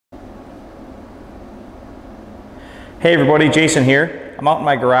Hey everybody, Jason here. I'm out in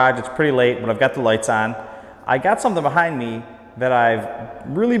my garage. It's pretty late, but I've got the lights on. I got something behind me that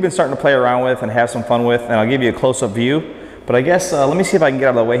I've really been starting to play around with and have some fun with, and I'll give you a close-up view. But I guess, let me see if I can get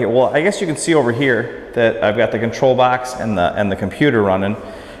out of the way here. Well, I guess you can see over here that I've got the control box and the computer running.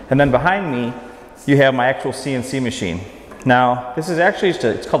 And then behind me, you have my actual CNC machine. Now, this is actually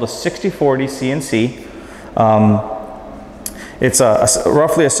it's called a 6040 CNC. It's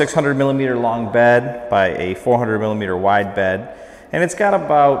roughly a 600 millimeter long bed by a 400 millimeter wide bed. And it's got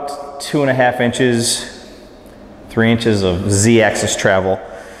about 2.5 inches, 3 inches of Z-axis travel.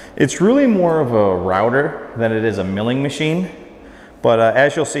 It's really more of a router than it is a milling machine. But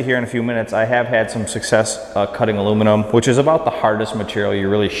as you'll see here in a few minutes, I have had some success cutting aluminum, which is about the hardest material you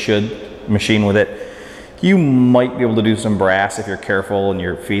really should machine with it. You might be able to do some brass if you're careful and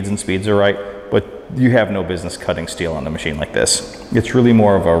your feeds and speeds are right, but you have no business cutting steel on a machine like this. It's really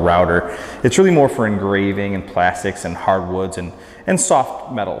more of a router. It's really more for engraving and plastics and hardwoods and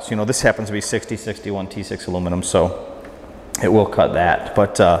soft metals. You know, this happens to be 6061 T6 aluminum, so it will cut that.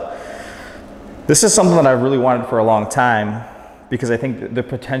 But this is something that I've really wanted for a long time because I think the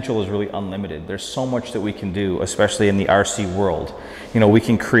potential is really unlimited. There's so much that we can do, especially in the RC world. You know, we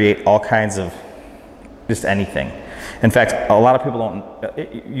can create all kinds of just anything. In fact, a lot of people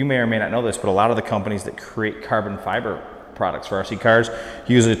don't, you may or may not know this, but a lot of the companies that create carbon fiber products for RC cars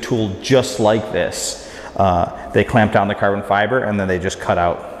use a tool just like this. They clamp down the carbon fiber and then they just cut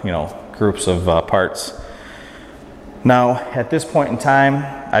out, you know, groups of parts. Now, at this point in time,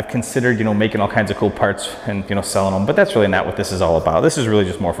 I've considered, you know, making all kinds of cool parts and, you know, selling them, but that's really not what this is all about. This is really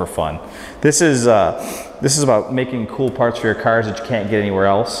just more for fun. This is about making cool parts for your cars that you can't get anywhere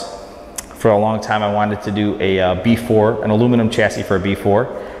else. For a long time, I wanted to do a B4, an aluminum chassis for a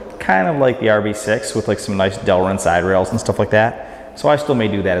B4, kind of like the RB6 with like some nice Delrin side rails and stuff like that. So I still may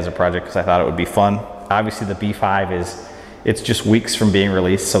do that as a project because I thought it would be fun. Obviously, the B5 it's just weeks from being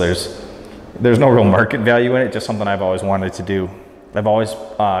released, so there's no real market value in it, just something I've always wanted to do. I've always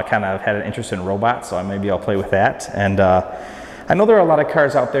kind of had an interest in robots, so maybe I'll play with that. And I know there are a lot of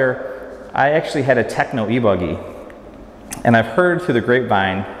cars out there. I actually had a Techno e-buggy, and I've heard through the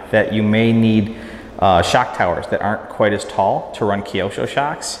grapevine that you may need shock towers that aren't quite as tall to run Kyosho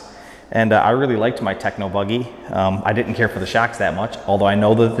shocks. And I really liked my Techno buggy. I didn't care for the shocks that much, although I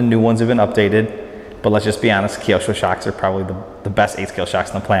know that the new ones have been updated. But let's just be honest, Kyosho shocks are probably the best 8-scale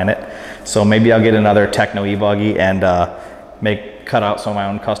shocks on the planet. So maybe I'll get another Techno e-buggy and cut out some of my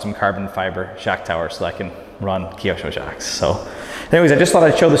own custom carbon fiber shock towers so I can run Kyosho shocks. So anyways, I just thought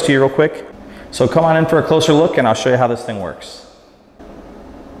I'd show this to you real quick. So come on in for a closer look and I'll show you how this thing works.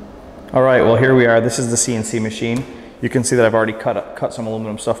 All right, well here we are. This is the CNC machine. You can see that I've already cut some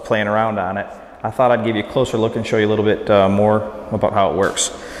aluminum stuff playing around on it. I thought I'd give you a closer look and show you a little bit more about how it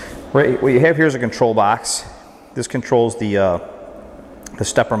works. Right, what you have here is a control box. This controls the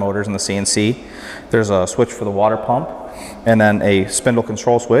stepper motors in the CNC. There's a switch for the water pump and then a spindle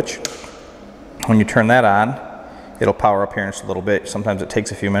control switch. When you turn that on, it'll power up here in just a little bit. Sometimes it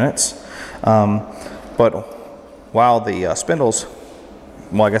takes a few minutes. But while the spindles,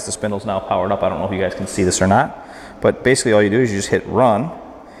 well, I guess the spindle's now powered up. I don't know if you guys can see this or not. But basically all you do is you just hit run,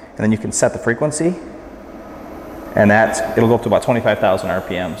 and then you can set the frequency, and it'll go up to about 25,000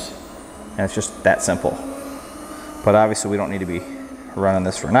 RPMs. And it's just that simple. But obviously we don't need to be running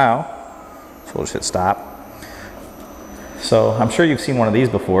this for now, so we'll just hit stop. So I'm sure you've seen one of these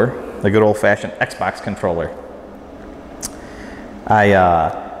before, the good old-fashioned Xbox controller.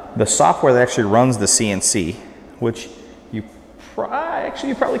 The software that actually runs the CNC, which you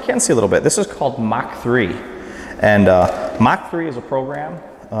probably can see a little bit. This is called Mach 3. And Mach 3 is a program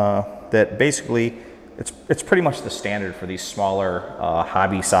that basically, it's pretty much the standard for these smaller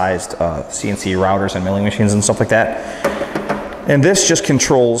hobby-sized CNC routers and milling machines and stuff like that. And this just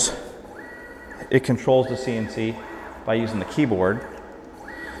controls the CNC by using the keyboard.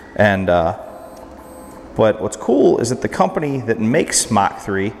 And but what's cool is that the company that makes Mach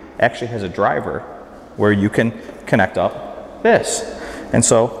 3 actually has a driver where you can connect up this. And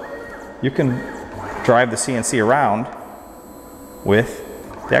so you can drive the CNC around with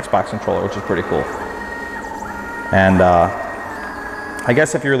the Xbox controller, which is pretty cool. And I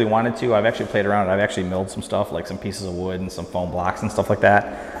guess if you really wanted to, I've actually played around. I've actually milled some stuff, like some pieces of wood and some foam blocks and stuff like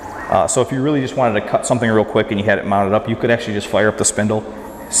that. So if you really just wanted to cut something real quick and you had it mounted up, you could actually just fire up the spindle,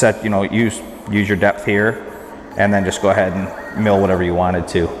 set, you know, use your depth here, and then just go ahead and mill whatever you wanted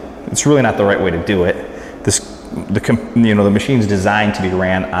to. It's really not the right way to do it. The machine's designed to be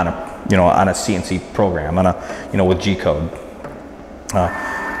ran on a CNC program, with G code.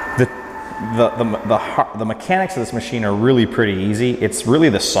 The mechanics of this machine are really pretty easy. It's really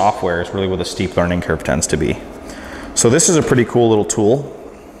the software is really where the steep learning curve tends to be. So this is a pretty cool little tool.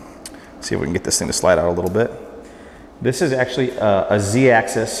 Let's see if we can get this thing to slide out a little bit. This is actually a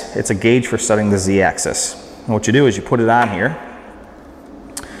Z-axis. It's a gauge for studying the Z-axis. And what you do is you put it on here.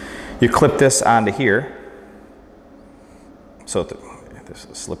 You clip this onto here. So this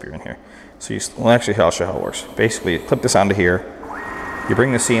is slippier in here. So well, actually, I'll show how it works. Basically, you clip this onto here. You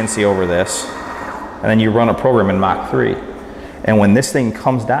bring the CNC over this, and then you run a program in Mach 3. And when this thing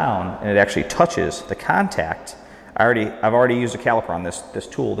comes down and it actually touches the contact, I've already used a caliper on this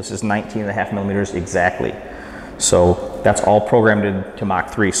tool. This is 19.5 millimeters exactly. So that's all programmed to Mach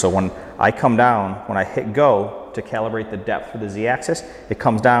 3. So when I come down, when I hit go to calibrate the depth for the Z-axis, it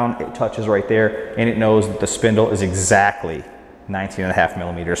comes down, it touches right there, and it knows that the spindle is exactly 19.5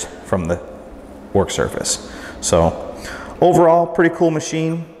 millimeters from the work surface. So overall, pretty cool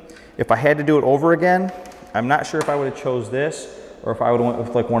machine. If I had to do it over again, I'm not sure if I would have chose this or if I would have went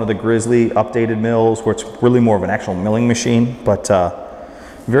with like one of the Grizzly updated mills where it's really more of an actual milling machine, but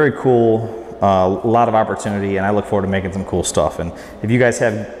very cool. A lot of opportunity, and I look forward to making some cool stuff. And if you guys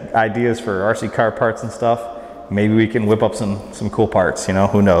have ideas for RC car parts and stuff, maybe we can whip up some cool parts, you know,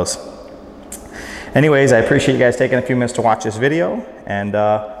 who knows. Anyways, I appreciate you guys taking a few minutes to watch this video, and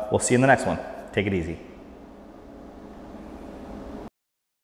we'll see you in the next one. Take it easy.